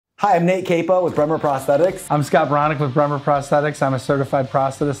Hi, I'm Nate Kapa with Bremer Prosthetics. I'm Scott Baranek with Bremer Prosthetics. I'm a certified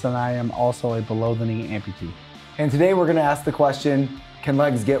prosthetist and I am also a below-the-knee amputee. And today we're going to ask the question, can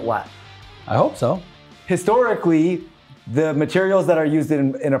legs get wet? I hope so. Historically, the materials that are used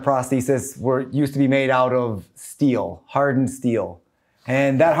in a prosthesis used to be made out of steel, hardened steel.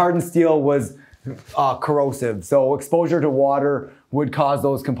 And that hardened steel was corrosive. So exposure to water would cause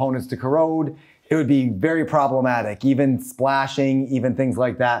those components to corrode. It would be very problematic. Even splashing, even things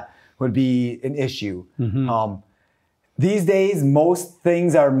like that would be an issue. These days, most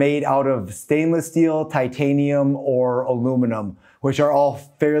things are made out of stainless steel, titanium, or aluminum, which are all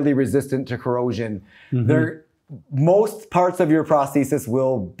fairly resistant to corrosion. Most parts of your prosthesis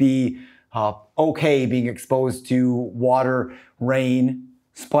will be okay being exposed to water, rain,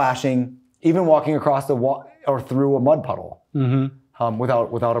 splashing, even walking across or through a mud puddle.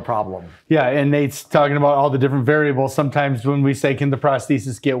 Without a problem. Yeah, and Nate's talking about all the different variables. Sometimes when we say, can the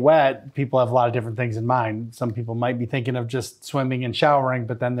prosthesis get wet, people have a lot of different things in mind. Some people might be thinking of just swimming and showering,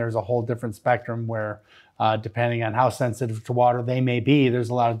 but then there's a whole different spectrum where depending on how sensitive to water they may be,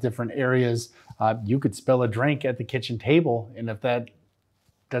 there's a lot of different areas. You could spill a drink at the kitchen table, and if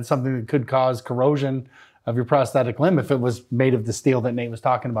that's something that could cause corrosion of your prosthetic limb if it was made of the steel that Nate was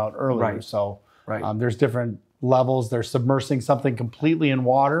talking about earlier. Right. So Right. There's different levels. They're submersing something completely in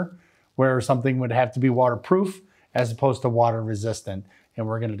water, where something would have to be waterproof as opposed to water resistant. And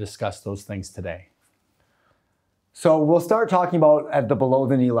we're going to discuss those things today. So we'll start talking about at the below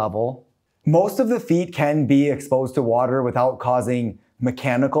the knee level. Most of the feet can be exposed to water without causing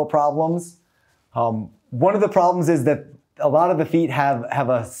mechanical problems. One of the problems is that a lot of the feet have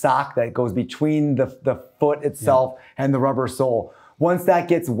a sock that goes between the foot itself and the rubber sole. Once that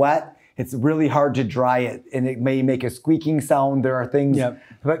gets wet, it's really hard to dry it, and it may make a squeaking sound. There are things,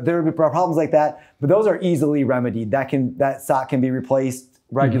 but there are problems like that, but those are easily remedied. That sock can be replaced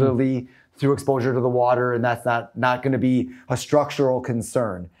regularly through exposure to the water, and that's not going to be a structural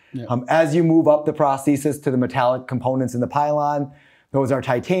concern. As you move up the prosthesis to the metallic components in the pylon, those are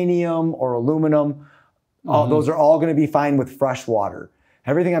titanium or aluminum. Those are all going to be fine with fresh water.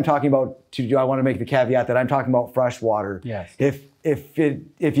 Everything I'm talking about, I want to make the caveat that I'm talking about fresh water. Yes.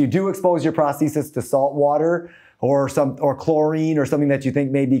 If you do expose your prosthesis to salt water or chlorine or something that you think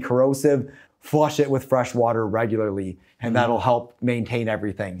may be corrosive, flush it with fresh water regularly, and that'll help maintain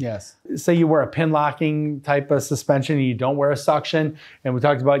everything. Yes. Say you wear a pin locking type of suspension and you don't wear a suction, and we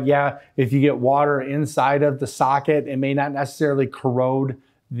talked about, if you get water inside of the socket, it may not necessarily corrode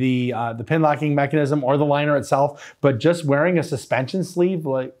the pin locking mechanism or the liner itself, but just wearing a suspension sleeve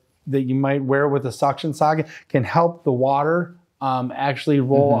like that you might wear with a suction socket can help the water actually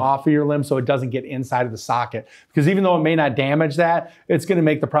roll off of your limb so it doesn't get inside of the socket. Because even though it may not damage that, it's going to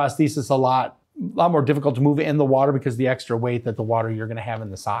make the prosthesis a lot more difficult to move in the water because of the extra weight that the water you're going to have in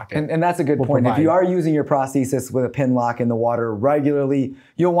the socket. And that's a good point. If you are using your prosthesis with a pin lock in the water regularly,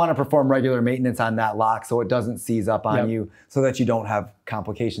 you'll want to perform regular maintenance on that lock so it doesn't seize up on you, so that you don't have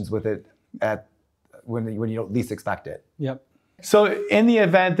complications with it when you least expect it. So in the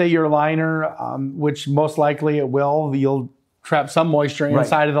event that your liner, which most likely it will, you'll trap some moisture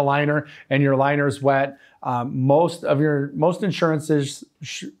inside of the liner and your liner is wet. Most insurances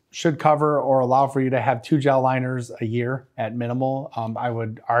should cover or allow for you to have 2 gel liners a year at minimal. I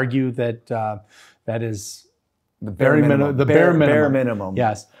would argue that that is the bare minimum.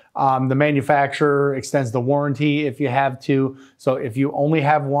 Yes. The manufacturer extends the warranty if you have to. So if you only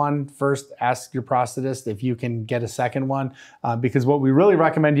have one, first ask your prosthetist if you can get a second one, because what we really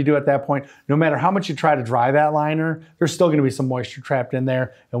recommend you do at that point, no matter how much you try to dry that liner, there's still going to be some moisture trapped in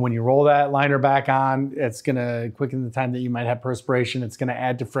there. And when you roll that liner back on, it's going to quicken the time that you might have perspiration. It's going to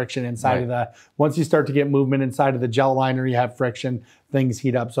add to friction inside of once you start to get movement inside of the gel liner, you have friction, things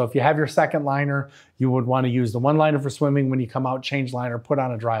heat up. So if you have your second liner, you would want to use the one liner for swimming. When you come out, change liner, put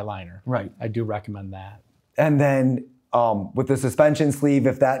on a dry liner. I do recommend that. And then with the suspension sleeve,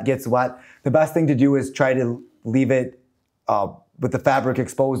 if that gets wet, the best thing to do is try to leave it with the fabric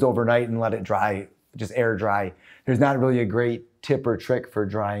exposed overnight and let it dry, just air dry. There's not really a great tip or trick for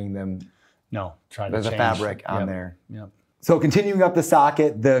drying them. No, there's a fabric on there. Yep. So continuing up the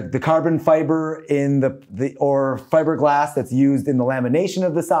socket, the carbon fiber in or fiberglass that's used in the lamination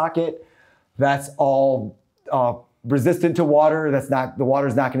of the socket, that's all resistant to water. The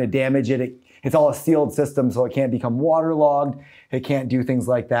water's not going to damage it. It's all a sealed system, so it can't become waterlogged. It can't do things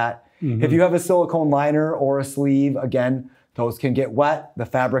like that. If you have a silicone liner or a sleeve, again, those can get wet. The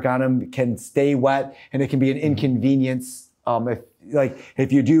fabric on them can stay wet, and it can be an inconvenience.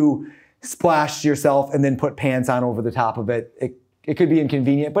 If you do splash yourself and then put pants on over the top of it, it could be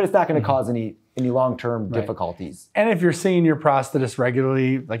inconvenient, but it's not going to cause any long-term difficulties. And if you're seeing your prosthetist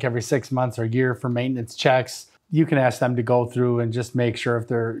regularly, like every 6 months or a year for maintenance checks, you can ask them to go through and just make sure if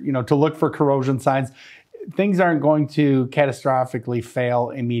they're, to look for corrosion signs. Things aren't going to catastrophically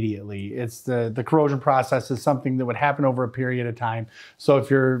fail immediately. It's the corrosion process is something that would happen over a period of time. So if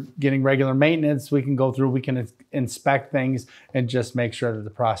you're getting regular maintenance, we can go through, we can inspect things and just make sure that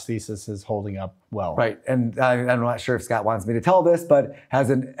the prosthesis is holding up well. Right, and I'm not sure if Scott wants me to tell this, but as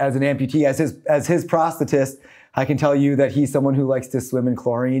an amputee, as his prosthetist, I can tell you that he's someone who likes to swim in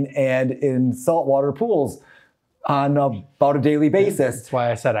chlorine and in saltwater pools on about a daily basis. That's why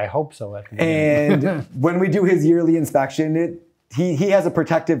I said I hope so. And when we do his yearly inspection, he has a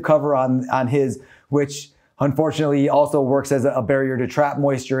protective cover on his, which unfortunately also works as a barrier to trap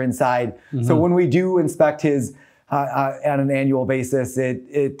moisture inside. So when we do inspect his on an annual basis,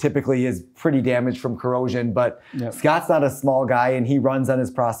 it typically is pretty damaged from corrosion. But Scott's not a small guy, and he runs on his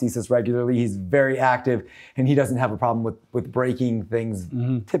prosthesis regularly. He's very active, and he doesn't have a problem with breaking things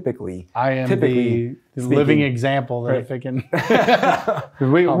typically. I am the living example that if it can.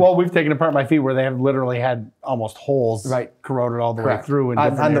 We've taken apart my feet where they have literally had almost holes corroded all the way through.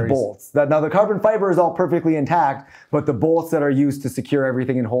 On the bolts. Now the carbon fiber is all perfectly intact, but the bolts that are used to secure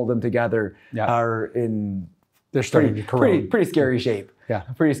everything and hold them together are in... They're starting to corrode. Pretty scary shape. Yeah.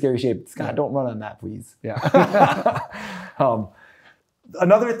 Pretty scary shape. Scott, don't run on that, please. Yeah.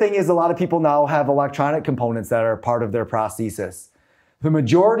 Another thing is a lot of people now have electronic components that are part of their prosthesis. The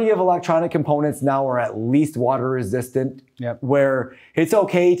majority of electronic components now are at least water resistant, where it's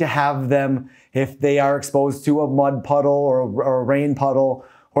okay to have them if they are exposed to a mud puddle or a rain puddle,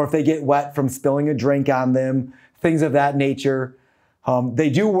 or if they get wet from spilling a drink on them, things of that nature. They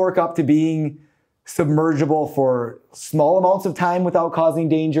do work up to being submergible for small amounts of time without causing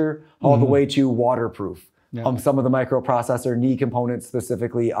danger, all the way to waterproof. Some of the microprocessor knee components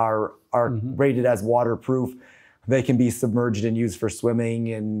specifically are rated as waterproof. They can be submerged and used for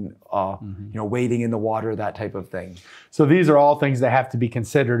swimming and wading in the water, that type of thing. So these are all things that have to be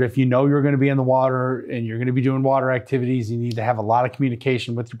considered. If you know you're going to be in the water and you're going to be doing water activities, you need to have a lot of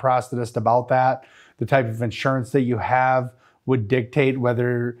communication with your prosthetist about that. The type of insurance that you have would dictate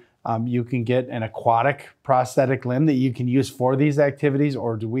whether you can get an aquatic prosthetic limb that you can use for these activities,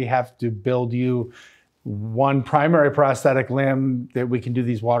 or do we have to build you one primary prosthetic limb that we can do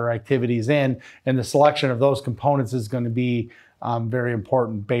these water activities in? And the selection of those components is going to be very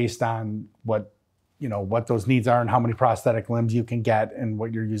important based on what those needs are and how many prosthetic limbs you can get and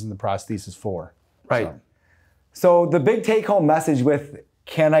what you're using the prosthesis for. Right. So the big take-home message with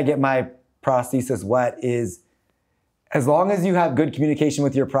can I get my prosthesis wet is, as long as you have good communication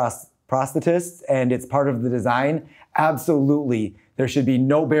with your prosthetist and it's part of the design, absolutely, there should be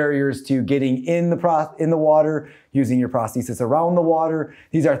no barriers to getting in the water, using your prosthesis around the water.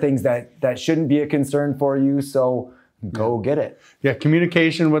 These are things that shouldn't be a concern for you, so go get it. Yeah,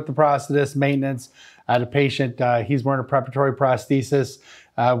 communication with the prosthetist, maintenance. I had a patient, he's wearing a preparatory prosthesis.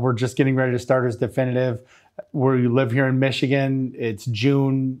 We're just getting ready to start his definitive. We live here in Michigan. It's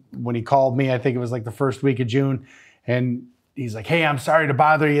June. When he called me, I think it was like the first week of June. And he's like, hey, I'm sorry to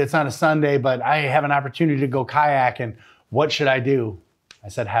bother you. It's on a Sunday, but I have an opportunity to go kayaking. What should I do? I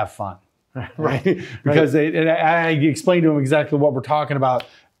said, have fun. Right? Because I explained to him exactly what we're talking about.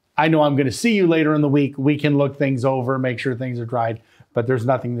 I know I'm going to see you later in the week. We can look things over, make sure things are dried, but there's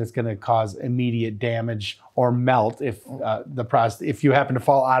nothing that's going to cause immediate damage or melt if you happen to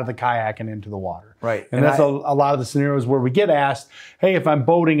fall out of the kayak and into the water. Right. And that's a lot of the scenarios where we get asked, hey, if I'm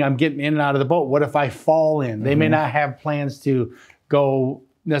boating, I'm getting in and out of the boat. What if I fall in? They may not have plans to go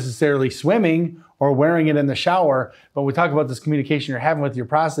necessarily swimming or wearing it in the shower, but we talk about this communication you're having with your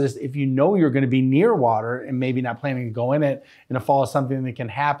prosthetist. If you know you're going to be near water and maybe not planning to go in it, and a fall is something that can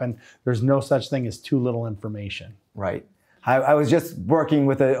happen, there's no such thing as too little information. Right. I was just working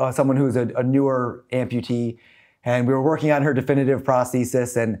with someone who's a newer amputee, and we were working on her definitive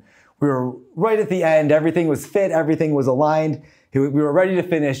prosthesis, and we were right at the end. Everything was fit. Everything was aligned. We were ready to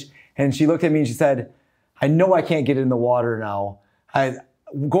finish, and she looked at me and she said, I know I can't get in the water now.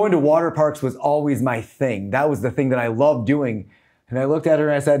 Going to water parks was always my thing. That was the thing that I loved doing. And I looked at her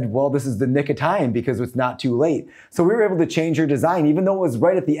and I said, well, this is the nick of time because it's not too late. So we were able to change her design. Even though it was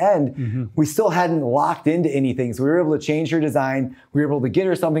right at the end, we still hadn't locked into anything. So we were able to change her design. We were able to get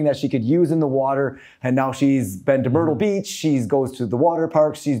her something that she could use in the water. And now she's been to Myrtle Beach. She goes to the water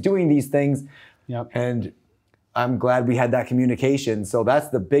parks. She's doing these things. And I'm glad we had that communication. So that's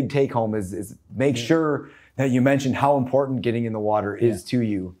the big take home is make sure that you mentioned how important getting in the water is to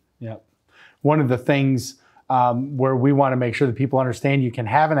you. One of the things where we want to make sure that people understand you can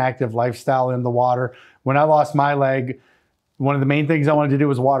have an active lifestyle in the water. When I lost my leg, one of the main things I wanted to do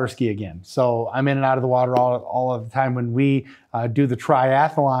was water ski again. So I'm in and out of the water all of the time. When we do the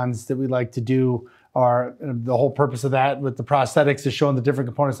triathlons that we like to do, or the whole purpose of that with the prosthetics is showing the different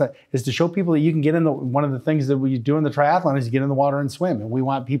components, that is to show people that you can get in the, one of the things that we do in the triathlon is you get in the water and swim. And we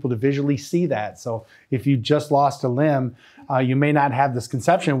want people to visually see that. So if you just lost a limb, you may not have this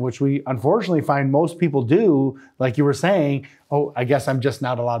conception, which we unfortunately find most people do, like you were saying, oh, I guess I'm just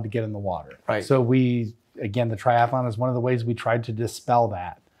not allowed to get in the water. Right. So again, the triathlon is one of the ways we tried to dispel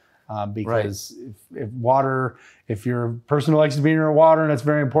that. Because if you're a person who likes to be near water and it's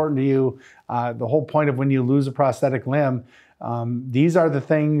very important to you, the whole point of when you lose a prosthetic limb, these are the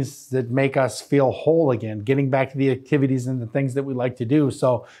things that make us feel whole again, getting back to the activities and the things that we like to do.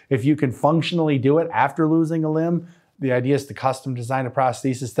 So if you can functionally do it after losing a limb, the idea is to custom design a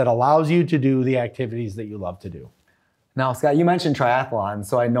prosthesis that allows you to do the activities that you love to do. Now, Scott, you mentioned triathlon,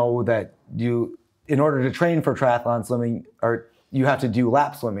 so I know that in order to train for triathlon swimming, you have to do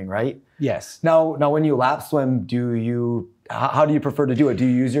lap swimming, right? Yes. Now when you lap swim, how do you prefer to do it? Do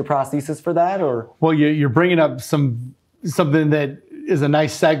you use your prosthesis for that, or? Well, you're bringing up something that is a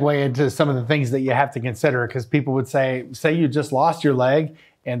nice segue into some of the things that you have to consider, because people would say you just lost your leg,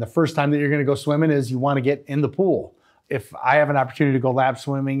 and the first time that you're going to go swimming is you want to get in the pool. If I have an opportunity to go lap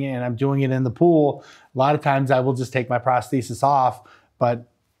swimming and I'm doing it in the pool, a lot of times I will just take my prosthesis off, but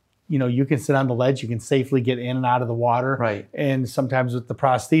you can sit on the ledge, you can safely get in and out of the water. Right. And sometimes with the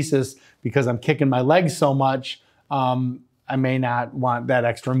prosthesis, because I'm kicking my legs so much, I may not want that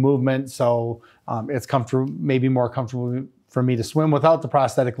extra movement. So it's maybe more comfortable for me to swim without the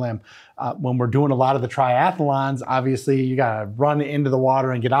prosthetic limb. When we're doing a lot of the triathlons, obviously you gotta run into the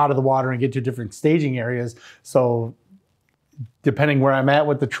water and get out of the water and get to different staging areas. So depending where I'm at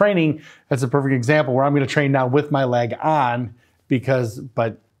with the training, that's a perfect example where I'm gonna train now with my leg on,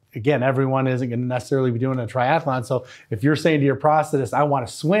 but again, everyone isn't going to necessarily be doing a triathlon. So if you're saying to your prosthetist, I want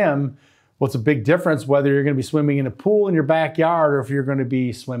to swim, well, it's a big difference whether you're going to be swimming in a pool in your backyard or if you're going to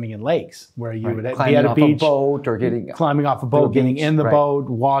be swimming in lakes where you would be at a beach, boat, or climbing off a boat, getting in the boat,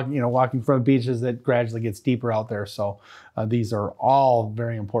 walking from beaches that gradually gets deeper out there. So these are all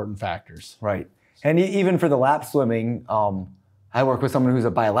very important factors. Right. And even for the lap swimming, I work with someone who's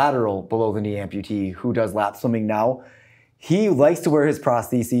a bilateral below the knee amputee who does lap swimming now. He likes to wear his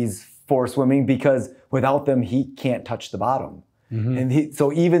prostheses for swimming because without them, he can't touch the bottom. Mm-hmm. And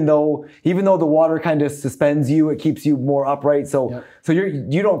so even though the water kind of suspends you, it keeps you more upright. So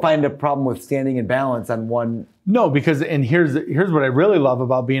you don't find a problem with standing in balance on one. No, and here's what I really love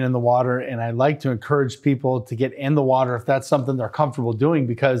about being in the water, and I like to encourage people to get in the water if that's something they're comfortable doing,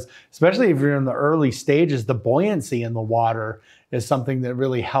 because especially if you're in the early stages, the buoyancy in the water is something that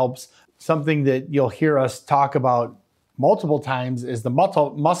really helps. Something that you'll hear us talk about multiple times is the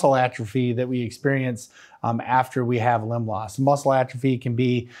muscle atrophy that we experience after we have limb loss. Muscle atrophy can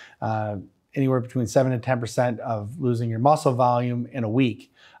be anywhere between 7 and 10% of losing your muscle volume in a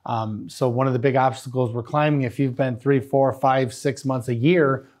week. So one of the big obstacles we're climbing, if you've been 3, 4, 5, 6 months, a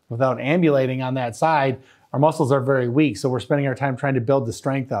year without ambulating on that side, our muscles are very weak. So we're spending our time trying to build the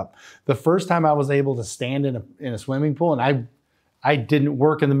strength up. The first time I was able to stand in a swimming pool, and I didn't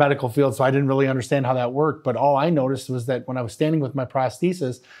work in the medical field, so I didn't really understand how that worked. But all I noticed was that when I was standing with my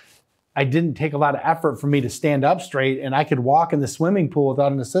prosthesis, I didn't take a lot of effort for me to stand up straight, and I could walk in the swimming pool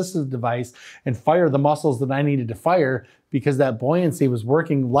without an assistive device and fire the muscles that I needed to fire because that buoyancy was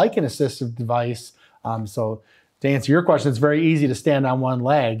working like an assistive device. So to answer your question, it's very easy to stand on one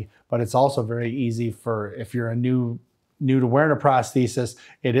leg, but it's also very easy for if you're new to wearing a prosthesis,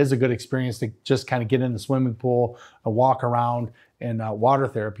 it is a good experience to just kind of get in the swimming pool, walk around, and water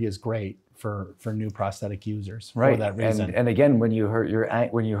therapy is great for new prosthetic users for that reason. And again, when you hurt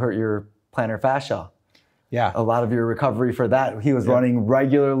your plantar fascia, a lot of your recovery for that, he was running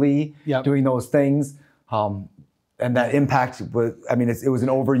regularly, doing those things, and that impact was, it was an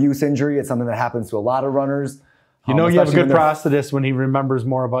overuse injury. It's something that happens to a lot of runners. You know you have a good prosthetist when he remembers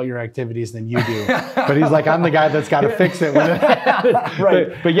more about your activities than you do. But he's like, I'm the guy that's got to fix it. When it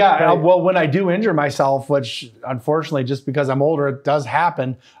happens. Well, when I do injure myself, which unfortunately, just because I'm older, it does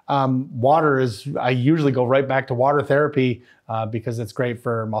happen, I usually go right back to water therapy because it's great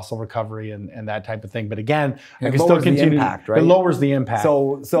for muscle recovery and that type of thing. But again, I can still continue. The impact, right? It lowers the impact.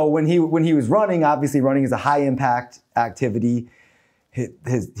 So when he was running, obviously running is a high impact activity.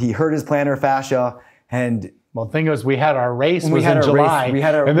 He hurt his plantar fascia, and well, the thing is, we had our race was in July,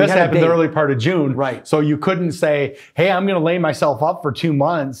 and this happened the early part of June. Right. So you couldn't say, hey, I'm going to lay myself up for 2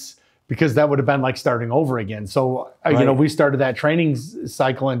 months, because that would have been like starting over again. So, we started that training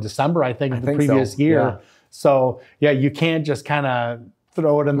cycle in December, I think, of the previous year. Yeah. So, you can't just kind of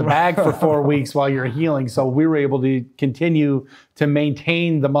throw it in the bag for 4 weeks while you're healing. So we were able to continue to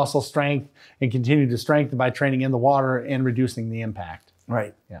maintain the muscle strength and continue to strengthen by training in the water and reducing the impact.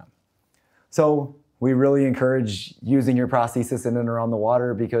 Right. Yeah. So we really encourage using your prosthesis in and around the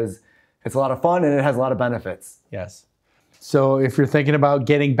water because it's a lot of fun and it has a lot of benefits. Yes. So if you're thinking about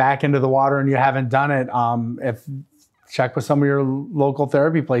getting back into the water and you haven't done it, check with some of your local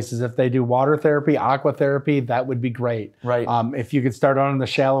therapy places. If they do water therapy, aqua therapy, that would be great. Right. If you could start on the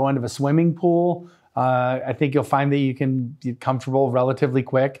shallow end of a swimming pool, I think you'll find that you can get comfortable relatively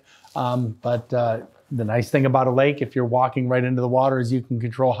quick. But the nice thing about a lake, if you're walking right into the water, is you can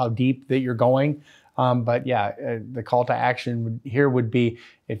control how deep that you're going. But yeah, the call to action here would be,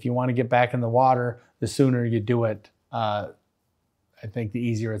 if you want to get back in the water, the sooner you do it, I think the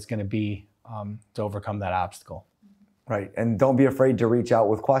easier it's going to be to overcome that obstacle. Right, and don't be afraid to reach out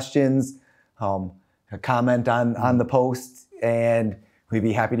with questions, comment on the post, and we'd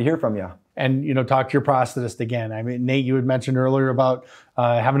be happy to hear from you. And, you know, talk to your prosthetist again. I mean, Nate, you had mentioned earlier about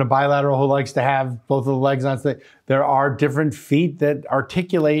having a bilateral who likes to have both of the legs on. There are different feet that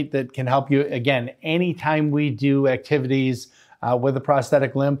articulate that can help you. Again, anytime we do activities with a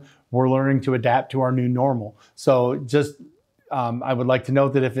prosthetic limb, we're learning to adapt to our new normal. So just I would like to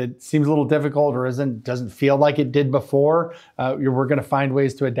note that if it seems a little difficult or doesn't feel like it did before, we're going to find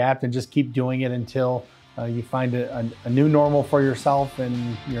ways to adapt and just keep doing it until you find a new normal for yourself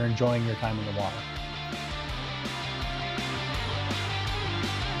and you're enjoying your time in the water.